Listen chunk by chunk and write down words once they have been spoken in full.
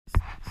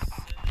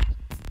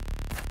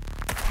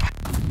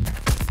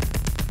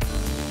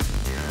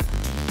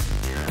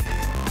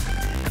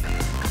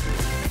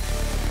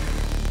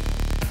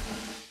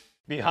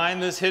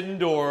Behind this hidden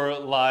door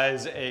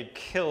lies a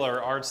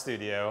killer art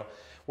studio.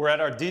 We're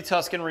at our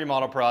D-Tuscan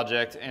remodel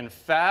project, and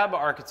Fab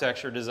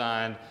Architecture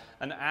designed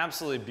an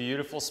absolutely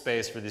beautiful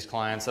space for these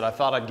clients that I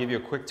thought I'd give you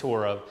a quick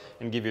tour of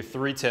and give you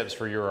 3 tips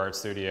for your art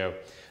studio.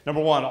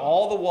 Number 1,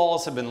 all the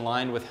walls have been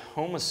lined with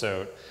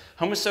Homosote.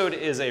 Homosote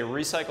is a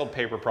recycled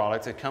paper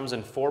product. It comes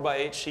in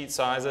 4x8 sheet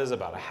sizes,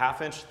 about a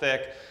 ½ inch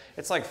thick.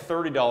 It's like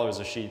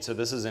 $30 a sheet, so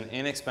this is an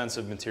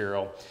inexpensive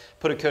material.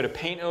 Put a coat of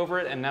paint over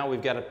it, and now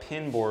we've got a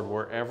pin board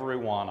wherever we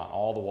want on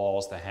all the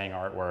walls to hang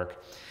artwork.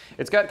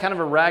 It's got kind of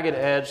a ragged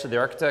edge, so the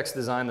architects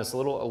designed this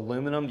little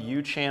aluminum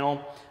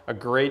U-channel, a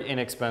great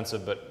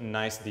inexpensive but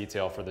nice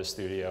detail for this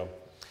studio.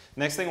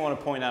 Next thing I want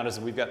to point out is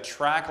that we've got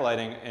track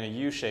lighting in a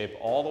U-shape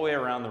all the way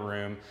around the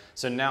room,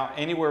 so now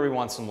anywhere we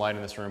want some light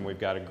in this room, we've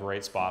got a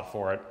great spot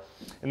for it.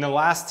 And the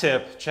last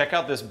tip, check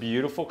out this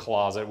beautiful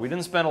closet. We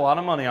didn't spend a lot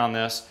of money on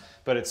this,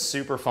 but it's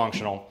super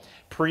functional.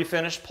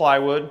 Pre-finished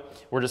plywood.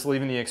 We're just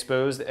leaving the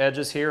exposed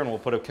edges here, and we'll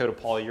put a coat of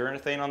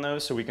polyurethane on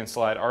those so we can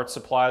slide art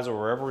supplies or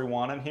wherever we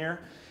want in here.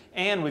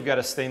 And we've got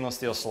a stainless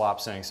steel slop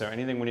sink, so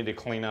anything we need to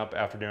clean up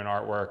after doing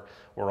artwork,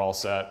 we're all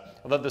set.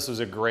 I thought this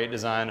was a great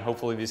design.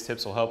 Hopefully these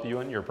tips will help you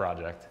in your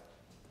project.